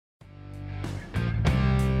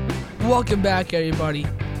Welcome back, everybody.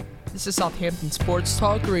 This is Southampton Sports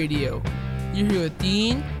Talk Radio. You're here with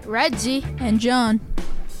Dean, Redzy, and John.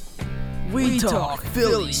 We talk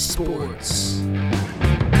Philly sports.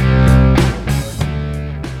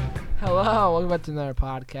 Hello, welcome back to another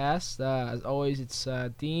podcast. As always, it's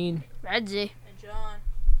Dean, Redzy, And John.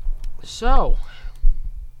 So,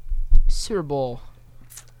 Super Bowl.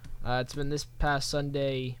 It's been this past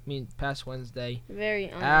Wednesday, very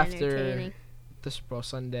After- unentertaining. the Super Bowl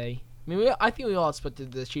Sunday. I think we all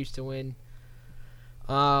expected the Chiefs to win.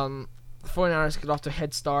 The 49ers get off to a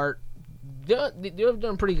head start. They're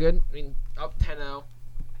doing pretty good. Up 10-0.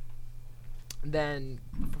 Then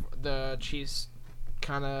the Chiefs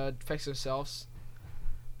kind of fixed themselves.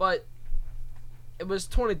 But it was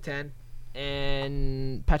 2010,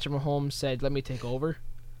 and Patrick Mahomes said, "Let me take over."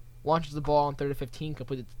 Launches the ball on 3rd and 15,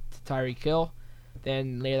 completed to Tyreek Hill.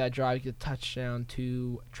 Then later that drive, get a touchdown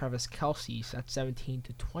to Travis Kelce. So that's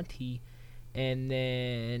 17-20, and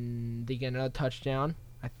then they get another touchdown.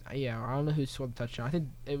 I don't know who scored the touchdown. I think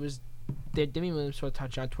it was Damian Williams scored a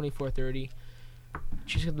touchdown, 24-30.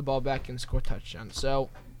 Chiefs get the ball back and score a touchdown. So,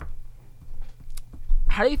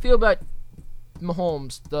 how do you feel about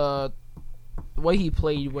Mahomes? The way he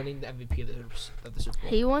played, winning the MVP of the Super Bowl.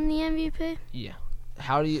 He won the MVP? Yeah.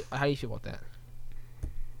 How do you feel about that?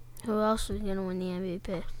 Who else was going to win the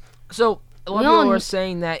MVP? So a lot of people were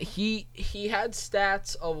saying that he had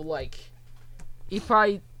stats of like he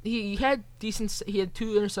had decent. He had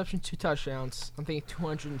 2 interceptions, 2 touchdowns. I'm thinking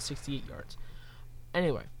 268 yards.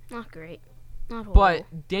 Anyway, Not great. Not horrible.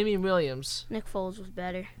 but Damian Williams Nick Foles was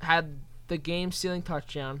better. had the game-sealing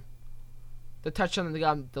touchdown, the touchdown that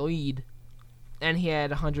got the lead, and he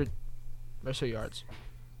had 100 or so yards.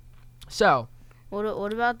 So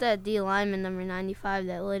What about that D lineman number 95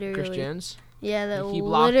 that literally? Chris Jones. Yeah, that He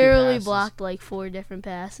blocked 2 literally passes. blocked like 4 different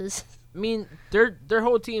passes. Their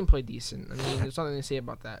whole team played decent. There's nothing to say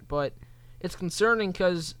about that. But it's concerning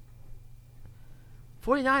because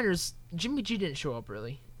 49ers, Jimmy G didn't show up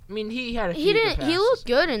really. He had a few He good didn't. He passes. looked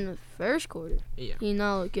good in the first quarter. Yeah. He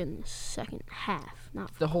not looked good in the second half.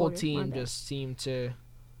 Not The whole quarter, my team bad. just seemed to,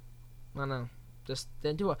 I don't know, just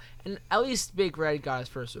didn't do well. And at least Big Red got his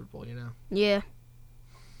first Super Bowl, Yeah.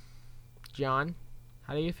 John,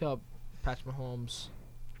 how do you feel about Patrick Mahomes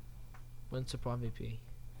win Super Bowl MVP?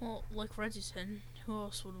 Well, like Redzy said, who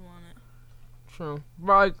else would want it? True.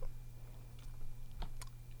 But,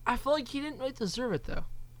 I feel like he didn't really deserve it, though.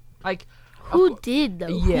 Who did though?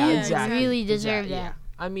 Yeah, Who exactly. really deserved Yeah.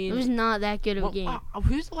 that? It was not that good of a game.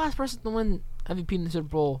 Who's the last person to win MVP in the Super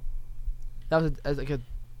Bowl? That was as like a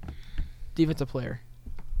defensive player.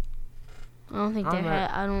 I don't think I there don't had.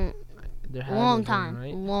 I don't. There hasn't Long been, time.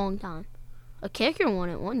 right? Long time. A kicker won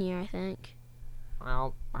it one year, I think.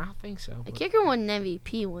 Well, I don't think so. A but kicker won an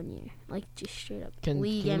MVP one year, like just straight up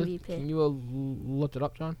league MVP. Can you look it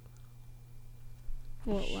up, John?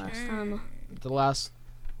 What last time? The last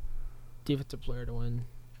defensive player to win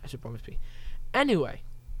a Super Bowl MVP. Anyway,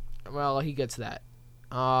 well, he gets that.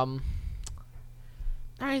 Not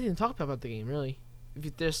anything to talk about the game, really.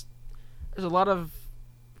 There's a lot of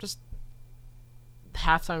just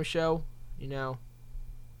halftime show, No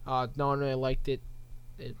one really liked it.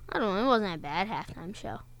 I don't know. It wasn't a bad halftime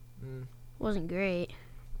show. Mm. It wasn't great.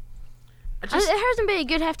 It It hasn't been a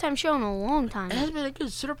good halftime show in a long time. hasn't been a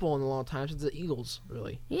good Super Bowl in a long time since the Eagles,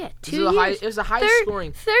 really. Yeah, It 2 was years. it was the highest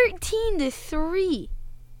scoring. 13-3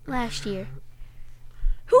 last year.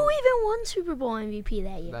 Who even won Super Bowl MVP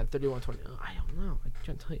that year? That 31-20. I don't know. I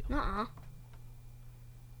can't tell you. Nuh-uh.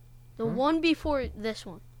 The Huh? one before this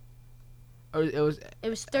one. Oh, it was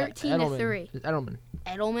 13-3. Edelman.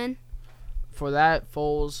 Edelman. For that,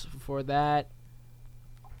 Foles. For that,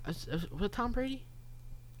 was it Tom Brady?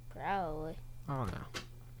 Probably. I don't know.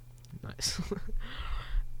 Nice.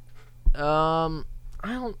 I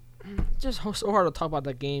don't. It's just so hard to talk about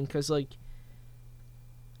that game because it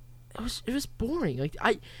was boring.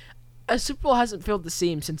 A Super Bowl hasn't felt the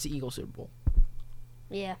same since the Eagles Super Bowl.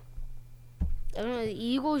 Yeah. I don't know. The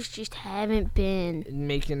Eagles just haven't been.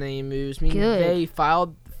 Making any moves. Good. They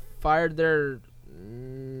fired their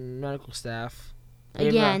medical staff.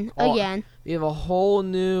 Again. They have a whole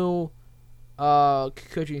new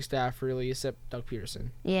coaching staff, really, except Doug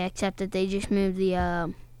Peterson. Yeah, except that they just moved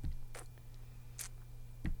the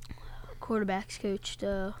quarterbacks coach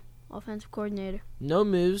to offensive coordinator. No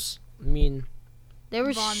moves. There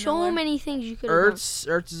were Von so Miller. many things you could have done.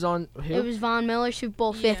 Ertz is on. Who? It was Von Miller, Super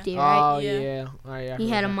Bowl Yeah. 50, right? Oh Yeah. yeah. Oh, yeah. I He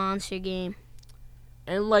heard had a that. monster game.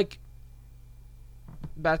 And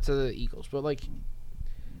back to the Eagles, but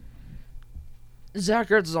Zach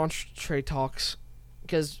Ertz is on trade talks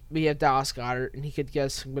because we have Dallas Goedert and he could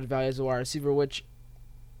get some good value as a wide receiver, which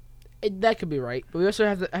That could be right, but we also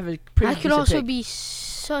have to have a pretty That could decent also pick. be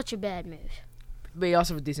such a bad move. But you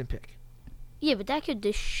also have a decent pick. Yeah, but that could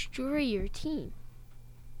destroy your team.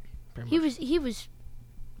 Pretty He much. was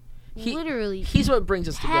He- literally He's what brings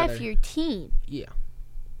us half together. your team.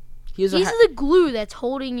 He's He's the glue that's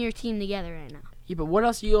holding your team together right now. Yeah, but what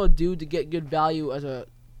else are you gonna do to get good value as a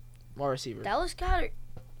wide receiver? Dallas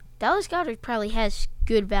Goddard probably has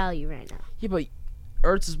good value right now. Yeah, but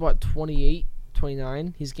Ertz is what, 28,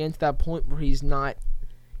 29? He's getting to that point where he's not.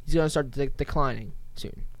 He's gonna start declining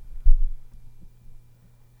soon.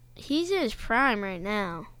 He's in his prime right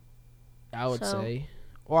now. I would So- say.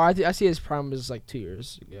 Or I see his prime was like 2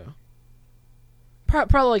 years ago.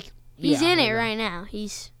 Probably like. He's yeah, in it now. right now.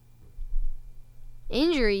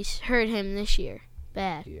 Injuries hurt him this year.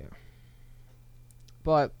 Bad. Yeah.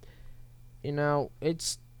 But,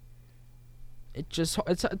 it's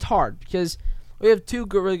hard because we have two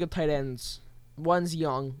really good tight ends. One's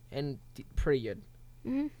young and pretty good.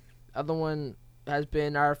 hmm Other one has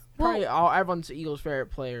been everyone's Eagles' favorite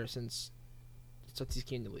player since he's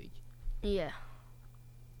came to the league. Yeah.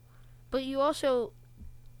 But you also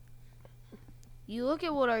look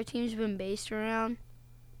at what our team's been based around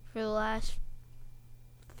for the last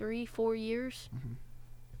 3-4 years. Mhm.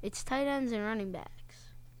 It's tight ends and running backs.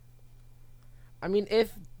 I mean,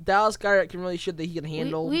 if Dallas Goedert can really show that he can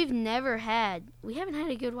handle, We haven't had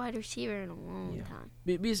a good wide receiver in a long time.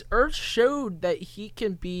 because Ertz showed that he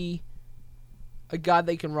can be a guy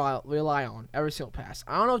they can rely on every single pass.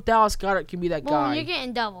 I don't know if Dallas Goedert can be that Well, when guy. you're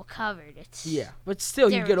getting double covered, it's But still,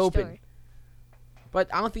 he different get open. story.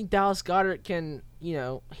 But I don't think Dallas Goedert can,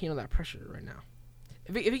 handle that pressure right now.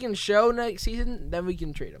 If he can show next season, then we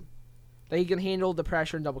can trade him. That he can handle the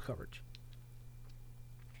pressure and double coverage.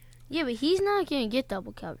 Yeah, but he's not gonna get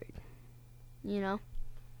double covered. It's I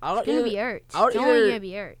gonna would be Ertz. I would It's only either- gonna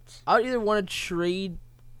be Ertz. either want to trade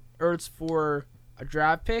Ertz for a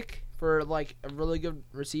draft pick for like a really good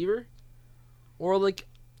receiver, or like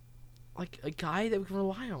a guy that we can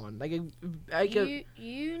rely on.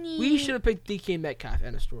 You need. We should have picked DK Metcalf.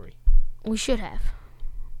 End of story. We should have.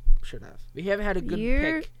 Should have. We haven't had a good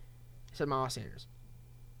You're- pick. Except Miles Sanders.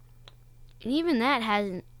 And even that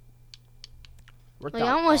hasn't Worked Like, I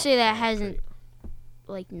out don't wanna say that great. hasn't-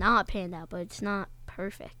 not panned out, but it's not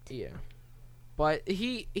perfect. Yeah, but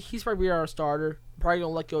he's probably our starter. Probably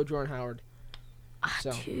gonna let go of Jordan Howard.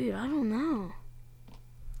 So Dude, I don't know.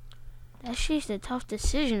 That's just a tough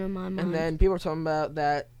decision in my mind. and then people are talking about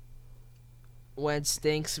that Wentz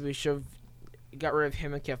stinks. We should have got rid of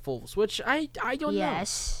him and kept Foles, which I don't know.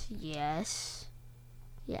 yes,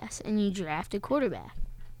 and you draft a quarterback.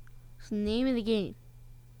 It's the name of the game.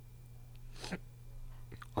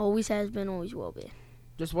 Always has been, always will be.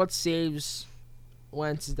 Just what saves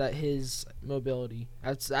Wentz is that his mobility.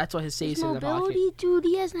 That's what his saves His him in the pocket. mobility, dude,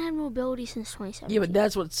 he hasn't had mobility since 2017. Yeah, but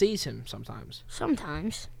that's what saves him sometimes.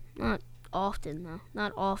 Sometimes. Not often, though.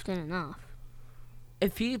 Not often enough.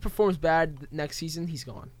 If he performs bad next season, he's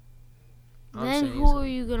gone. I'm Then saying who so. are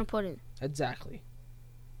you going to put in? Exactly.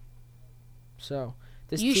 So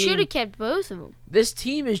You should have kept both of them. This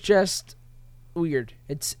team is just weird.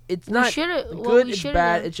 It's not good. It's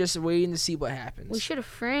bad. It's just waiting to see what happens. We should have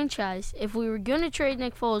franchised. If we were going to trade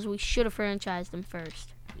Nick Foles, we should have franchised him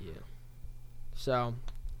first. Yeah. So,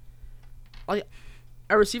 like,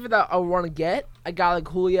 a receiver that I want to get, a guy like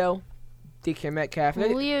Julio, DK Metcalf.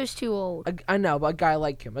 Julio's too old. I know, but a guy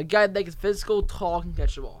like him, a guy that is physical, tall, can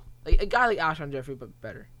catch the ball. Like a guy like Alshon Jeffrey, but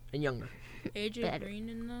better and younger. AJ Better. Green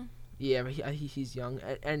in though. Yeah, but he's young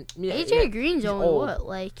and yeah, AJ Green's he's only old. what,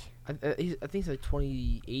 like? I think he's like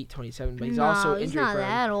 28, 27, but he's No, also he's injury not prone.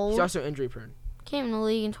 that old. He's also injury prone. Came in the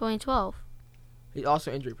league in 2012. He's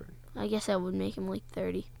also injury prone. I guess that would make him like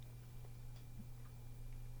 30.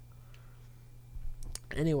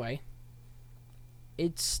 Anyway,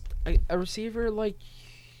 it's a receiver like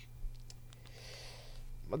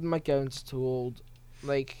Mike Evans is too old.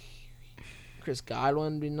 Like Chris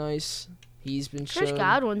Godwin would be nice. He's been Chris shown.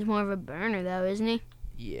 Godwin's more of a burner, though, isn't he?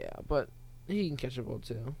 Yeah, but he can catch the ball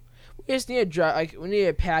too. We just need we need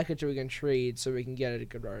a package that we can trade so we can get a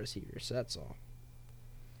good wide receiver. So that's all.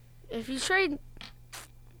 If you trade,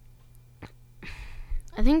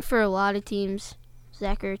 I think for a lot of teams,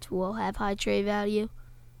 Zach Ertz will have high trade value.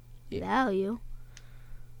 Yeah.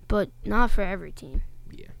 But not for every team.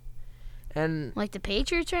 And Like the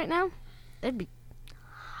Patriots right now, that'd be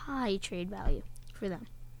high trade value for them.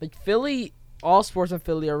 like Philly, all sports in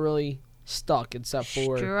Philly are really stuck except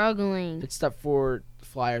for Struggling.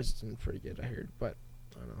 Flyers and pretty good I heard, but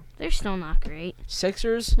I don't know. They're still not great.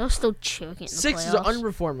 Sixers. They'll still choke it in the Sixers playoffs. are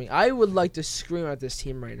unperforming. I would like to scream at this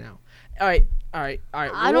team right now. All right, All right.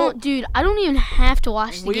 I don't even have to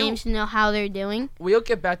watch the games to know how they're doing. We'll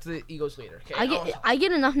get back to the Eagles later. Okay. I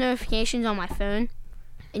get enough notifications on my phone,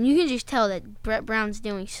 and you can just tell that Brett Brown's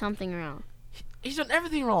doing something wrong. He's done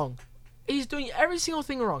everything wrong. He's doing every single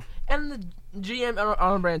thing wrong, and the GM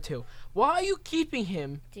on brand too. Why are you keeping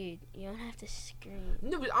him? Dude, you don't have to scream.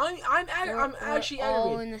 No, but I'm actually all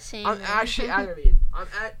aggravated. in the same I'm room. actually aggravated.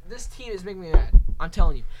 This team is making me mad. I'm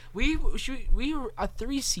telling you. We were a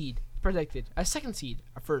 3 seed predicted, a 2nd seed,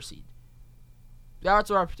 a 1st seed. That's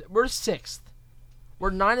what we're 6th.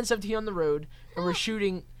 We're 9-17 on the road, and we're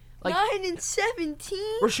shooting like 9-17.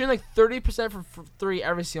 we're shooting like 30% for 3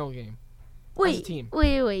 every single game. As a team.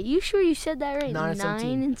 Wait. You sure you said that right?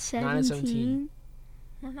 9-17. 9-17.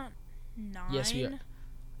 We're not 9. Yes, we are.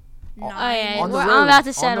 9. On the road. I'm about to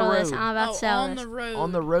On settle the this. road. I'm about to settle on this. the road.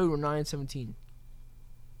 On the road, we're 9-17.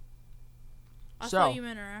 I So thought you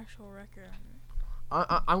meant our actual record.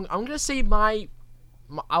 I'm gonna say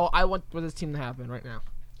I want this team to happen right now.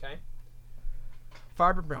 Okay.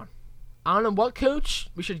 Fire Brett Brown. I don't know what coach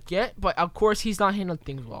we should get, but of course he's not handling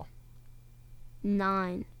things well.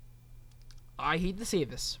 9. I hate to say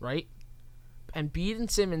this, right? Embiid and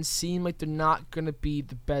Simmons seem like they're not gonna be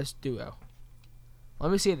the best duo.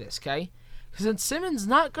 Let me say this, okay? Because then Simmons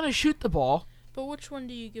not gonna shoot the ball. But which one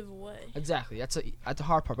do you give away? Exactly. That's a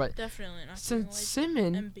hard part. But Definitely not. since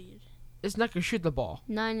Simmons Embiid. is not gonna shoot the ball,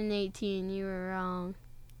 9-18. You were wrong.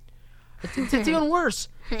 it's even worse.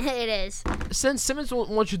 It is. Since Simmons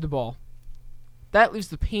won't shoot the ball, that leaves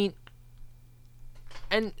the paint.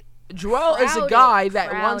 And Joel is a guy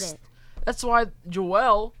that wants. That's why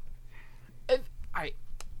Joel.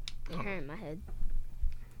 You're hurting my head.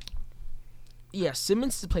 Yeah,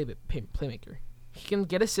 Simmons is a playmaker. He can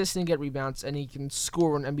get assists and get rebounds, and he can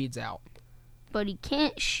score when Embiid's out. But he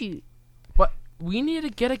can't shoot. But we need to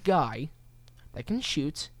get a guy that can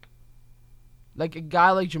shoot, like a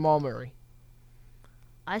guy like Jamal Murray.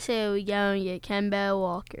 I say we go and get Kemba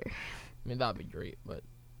Walker. I mean, that'd be great, but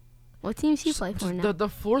What teams he play for now? the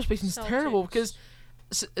floor spacing is terrible Celtics.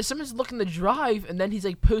 because Simmons looking to drive, and then he's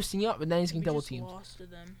like posting up, and then he's getting We double just teamed. lost to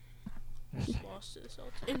them. Just lost to the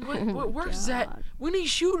Celtics. And what works is that God. we need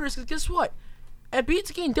shooters, because guess what?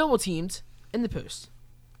 Embiid's getting double teamed in the post.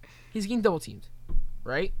 He's getting double teamed,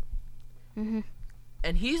 right? Mhm.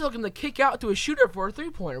 And he's looking to kick out to a shooter for a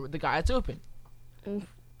 3-pointer with the guy that's open. Mm.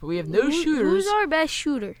 But we have no shooters. Who's our best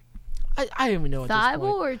shooter? I don't even know at this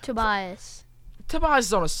Thibault point. or Tobias? Tobias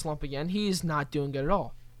is on a slump again. He's not doing good at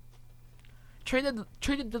all. Traded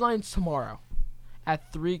deadline's tomorrow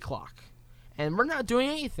at 3:00, and we're not doing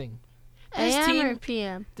anything. This AM team, or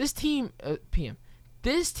PM? this team, PM.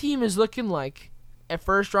 This team is looking like a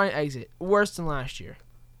first-round exit, worse than last year.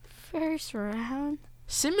 First round.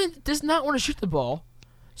 Simmons does not want to shoot the ball,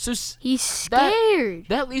 so He's scared.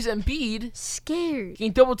 that leaves Embiid Scared.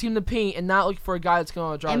 getting double team the paint and not looking for a guy that's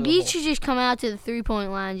going to drive the Embiid hole. should just come out to the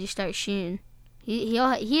 3-point line and just start shooting.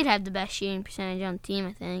 He'd have the best shooting percentage on the team,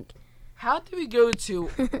 I think. How do we go to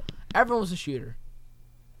everyone was a shooter?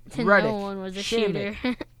 To Redick, no one was a Shamet.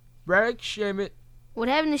 shooter. Redick, Shamit. What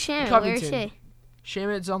happened to Shamit? Where is Covington. he?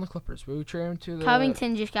 Shamit's on the Clippers. We trade him to the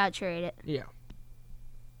Covington just got traded. Yeah.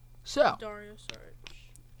 So, Dario Saric.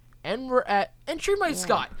 and we're at trade Mike Yeah.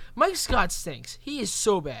 Scott. Mike Scott stinks. He is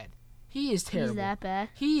so bad. He is terrible. He's that bad.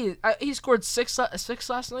 He is. He scored six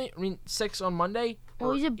last night. I mean, 6 on Monday.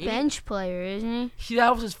 Well, or he's a 8. bench player, isn't he?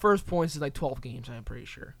 That was his first points in like 12 games. I'm pretty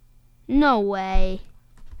sure. No way.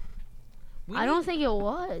 We I don't need- think it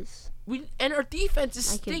was. And our defense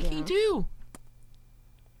is I could be stinky wrong. too.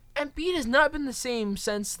 Embiid has not been the same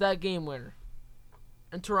since that game winner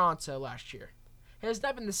in Toronto last year. He has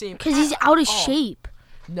not been the same. Because he's out of all. shape.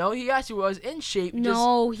 No, he actually was in shape.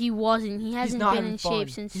 No, he wasn't. He he's hasn't not been having in fun. shape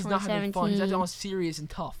since He's not having fun. He's 2017. actually all serious and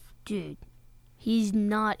tough. Dude, he's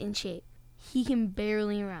not in shape. He can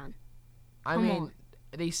barely run. I Come mean,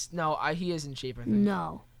 he is in shape. I think.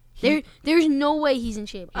 No. He, There's no way he's in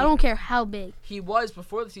shape. I don't care how big. he was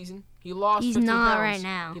before the season. He lost. He's 15 not pounds. right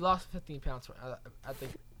now. He lost 15 pounds at the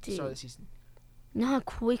Dude, start of the season, you know how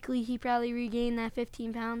quickly he probably regained that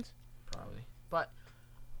 15 pounds? probably. But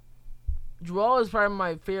Joel is probably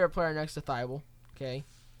my favorite player next to Thibault. Okay.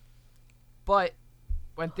 But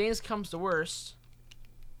when things comes to worst,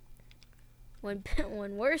 When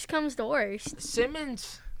worst comes to worst.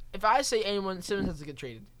 Simmons. If I say anyone, Simmons has to get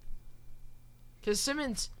traded. Because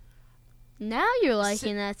Simmons, Now you're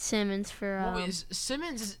liking that Simmons for,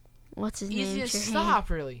 Simmons is what's his easy name? to Shaheen. stop,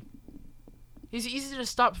 really. He's easy to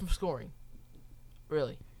stop from scoring.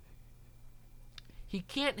 Really. He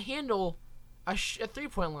can't handle a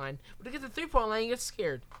 3-point line. When he gets the 3-point line, he gets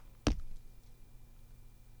scared.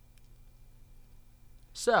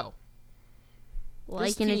 So,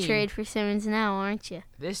 Liking a team- trade for Simmons now, aren't you?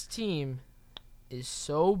 This team is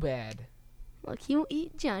so bad. Look,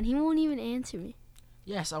 John, he won't even answer me.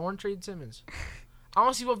 Yes, I want to trade Simmons. I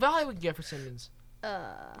want to see what value we can get for Simmons.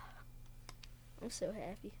 I'm so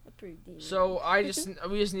happy. Approved. So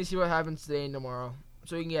we just need to see what happens today and tomorrow,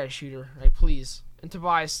 so we can get a shooter. Like, please. And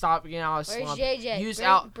Tobias, stop getting out of Where's slump.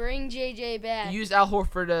 JJ? Bring JJ back. Use Al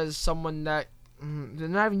Horford as someone that they're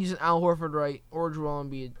not even using Al Horford right, or Joel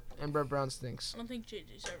Embiid, and Brett Brown stinks. I don't think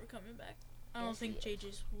JJ's ever coming back. I Yes, don't think he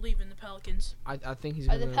JJ's leaving the Pelicans. I think he's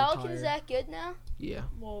Are gonna the Pelicans retire. that good now? Yeah.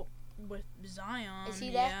 Well, with Zion, Is he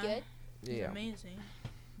yeah, that good? He's Yeah. amazing.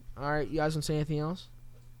 All right, you guys want to say anything else?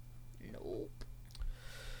 Nope.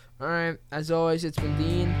 All right, as always, it's been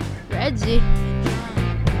Dean. Reggie.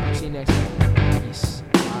 And John. See you next time. Peace.